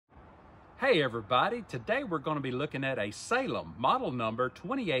Hey everybody, today we're going to be looking at a Salem model number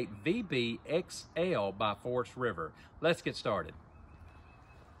 28VBXL by Forest River. Let's get started.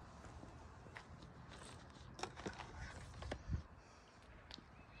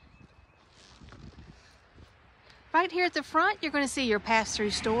 Right here at the front, you're going to see your pass-through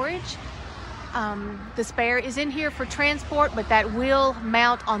storage. The spare is in here for transport, but that will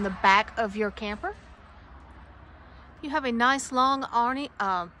mount on the back of your camper. You have a nice long awning,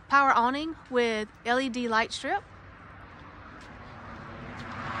 power awning with LED light strip.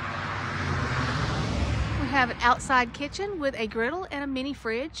 We have an outside kitchen with a griddle and a mini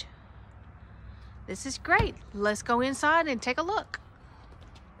fridge. This is great. Let's go inside and take a look.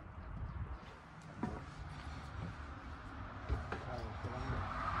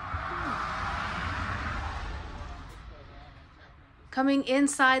 Coming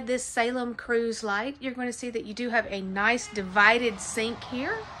inside this Salem Cruise Light, you're going to see that you do have a nice divided sink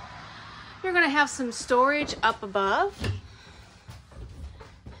here. You're going to have some storage up above.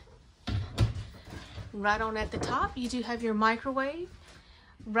 Right on at the top, you do have your microwave.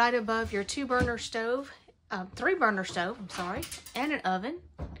 Right above your three burner stove, and an oven.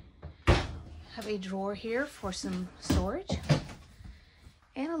 Have a drawer here for some storage.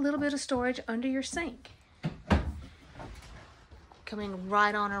 And a little bit of storage under your sink. Coming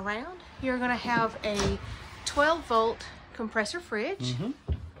right on around, you're going to have a 12-volt compressor fridge.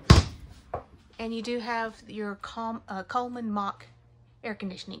 And you do have your Coleman Mach air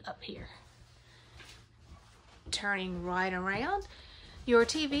conditioning up here. Turning right around, your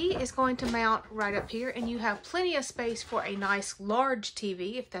TV is going to mount right up here, and you have plenty of space for a nice large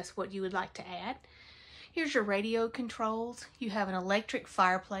TV if that's what you would like to add. Here's your radio controls. You have an electric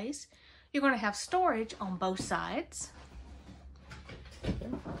fireplace. You're going to have storage on both sides.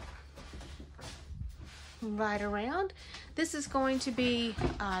 Right around, this is going to be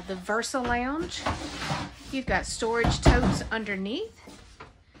the Versa Lounge. You've got storage totes underneath.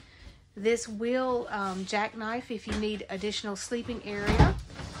 This will jackknife if you need additional sleeping area.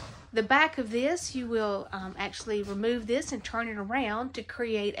 The back of this, you will actually remove this and turn it around to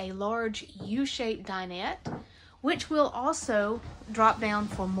create a large U-shaped dinette, which will also drop down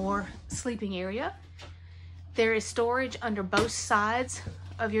for more sleeping area. There is storage under both sides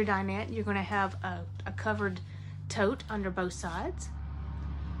of your dinette. You're going to have a covered tote under both sides.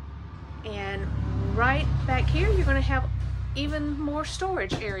 And right back here, you're going to have even more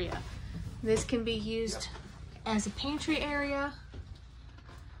storage area. This can be used as a pantry area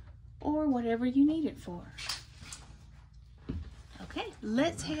or whatever you need it for. Okay,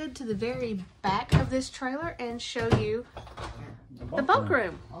 let's head to the very back of this trailer and show you the bunk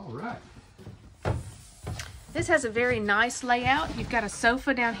room. All right. This has a very nice layout. You've got a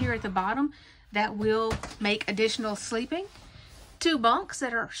sofa down here at the bottom that will make additional sleeping. 2 bunks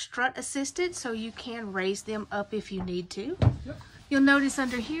that are strut assisted, so you can raise them up if you need to. Yep. You'll notice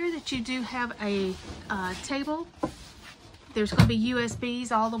under here that you do have a table. There's going to be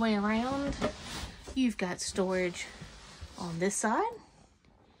USBs all the way around. You've got storage on this side.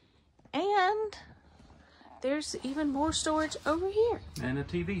 And there's even more storage over here. And a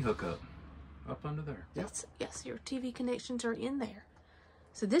TV hookup. Up under there. Yes, your TV connections are in there.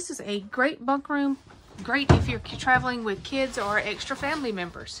 So this is a great bunk room. Great if you're traveling with kids or extra family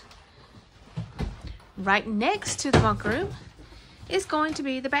members. Right next to the bunk room is going to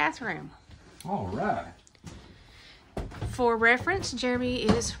be the bathroom. All right. For reference, Jeremy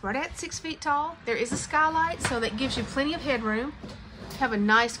is right at 6 feet tall. There is a skylight, so that gives you plenty of headroom. Have a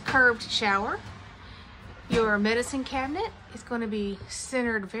nice curved shower. Your medicine cabinet is going to be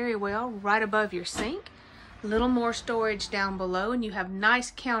centered very well right above your sink. A little more storage down below, and you have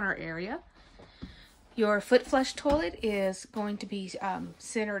nice counter area. Your foot flush toilet is going to be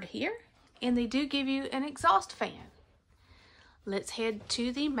centered here, and they do give you an exhaust fan. Let's head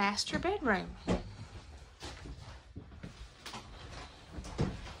to the master bedroom.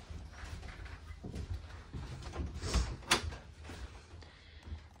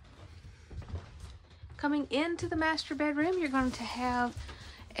 Coming into the master bedroom, you're going to have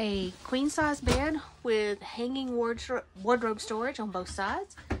a queen-size bed with hanging wardrobe storage on both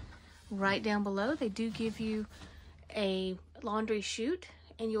sides. Right down below, they do give you a laundry chute,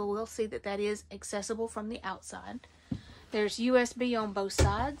 and you will see that that is accessible from the outside. There's USB on both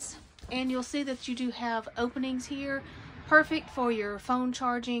sides, and you'll see that you do have openings here, perfect for your phone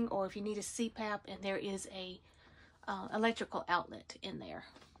charging or if you need a CPAP, and there is a electrical outlet in there.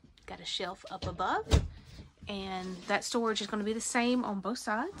 Got a shelf up above, and that storage is going to be the same on both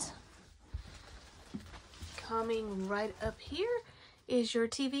sides. Coming right up here is your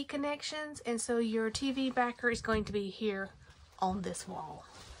TV connections, and so your TV backer is going to be here on this wall.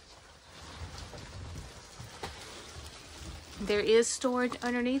 There is storage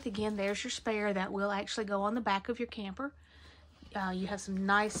underneath. Again, there's your spare that will actually go on the back of your camper. You have some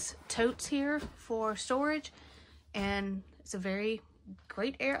nice totes here for storage, and it's a very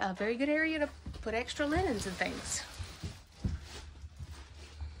great area, a very good area to put extra linens and things.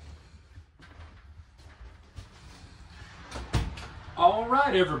 All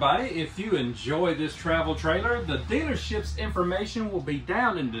right, everybody, if you enjoy this travel trailer, the dealership's information will be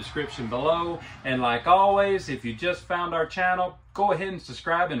down in the description below. And like always, if you just found our channel, go ahead and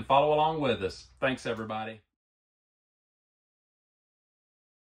subscribe and follow along with us. Thanks, everybody.